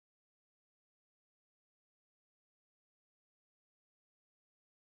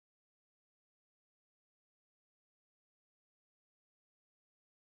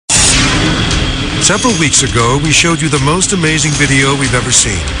Several weeks ago, we showed you the most amazing video we've ever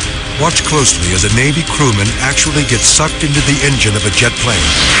seen. Watch closely as a Navy crewman actually gets sucked into the engine of a jet plane.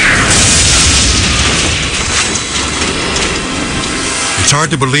 It's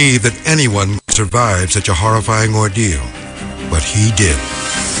hard to believe that anyone could survive such a horrifying ordeal, but he did.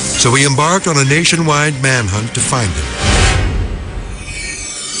 So we embarked on a nationwide manhunt to find him.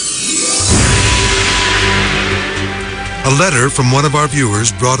 A letter from one of our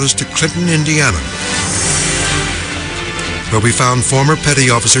viewers brought us to Clinton, Indiana, where we found former Petty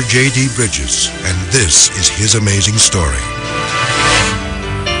Officer J.D. Bridges, and this is his amazing story.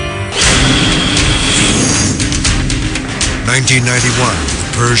 "1991, the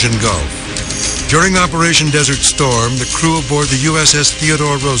Persian Gulf. During Operation Desert Storm, the crew aboard the USS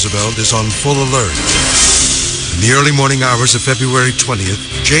Theodore Roosevelt is on full alert. In the early morning hours of February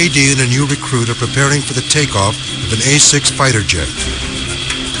 20th, J.D. and a new recruit are preparing for the takeoff of an A-6 fighter jet.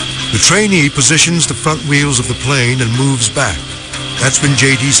 The trainee positions the front wheels of the plane and moves back. That's when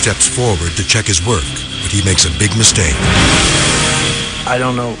J.D. steps forward to check his work, but he makes a big mistake. I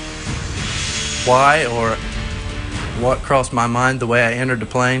don't know why or what crossed my mind the way I entered the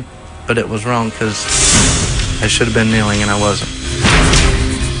plane, but it was wrong because I should have been kneeling and I wasn't.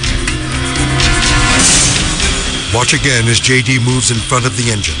 Watch again as J.D. moves in front of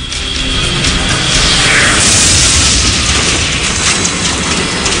the engine.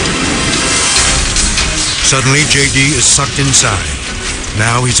 Suddenly, J.D. is sucked inside.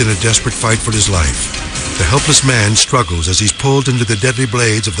 Now he's in a desperate fight for his life. The helpless man struggles as he's pulled into the deadly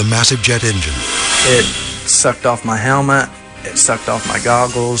blades of the massive jet engine. It sucked off my helmet, it sucked off my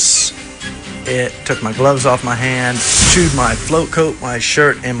goggles, it took my gloves off my hands, chewed my float coat, my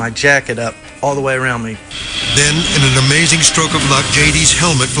shirt, and my jacket up all the way around me. Then, in an amazing stroke of luck, J.D.'s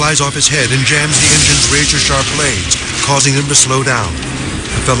helmet flies off his head and jams the engine's razor-sharp blades, causing him to slow down.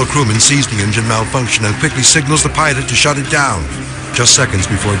 A fellow crewman sees the engine malfunction and quickly signals the pilot to shut it down, just seconds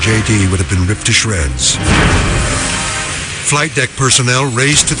before J.D. would have been ripped to shreds. Flight deck personnel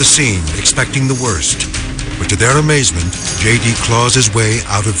race to the scene, expecting the worst. But to their amazement, J.D. claws his way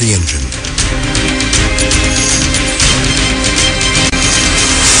out of the engine.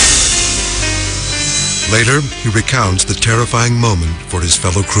 Later, he recounts the terrifying moment for his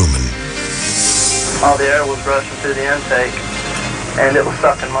fellow crewmen. All the air was rushing through the intake, and it was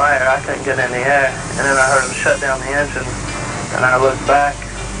sucking my air. I couldn't get any air. And then I heard him shut down the engine, and I looked back,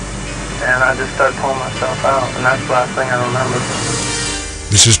 and I just started pulling myself out, and that's the last thing I remember.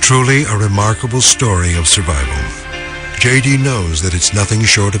 This is truly a remarkable story of survival. J.D. knows that it's nothing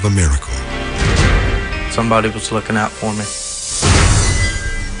short of a miracle. Somebody was looking out for me.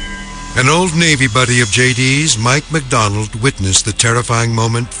 An old Navy buddy of J.D.'s, Mike McDonald, witnessed the terrifying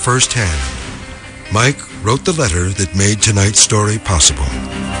moment firsthand. Mike wrote the letter that made tonight's story possible.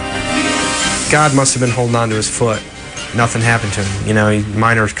 God must have been holding on to his foot. Nothing happened to him. You know,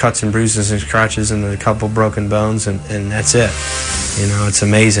 minor cuts and bruises and scratches and a couple broken bones, and that's it. You know, it's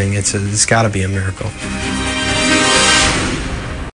amazing. It's got to be a miracle.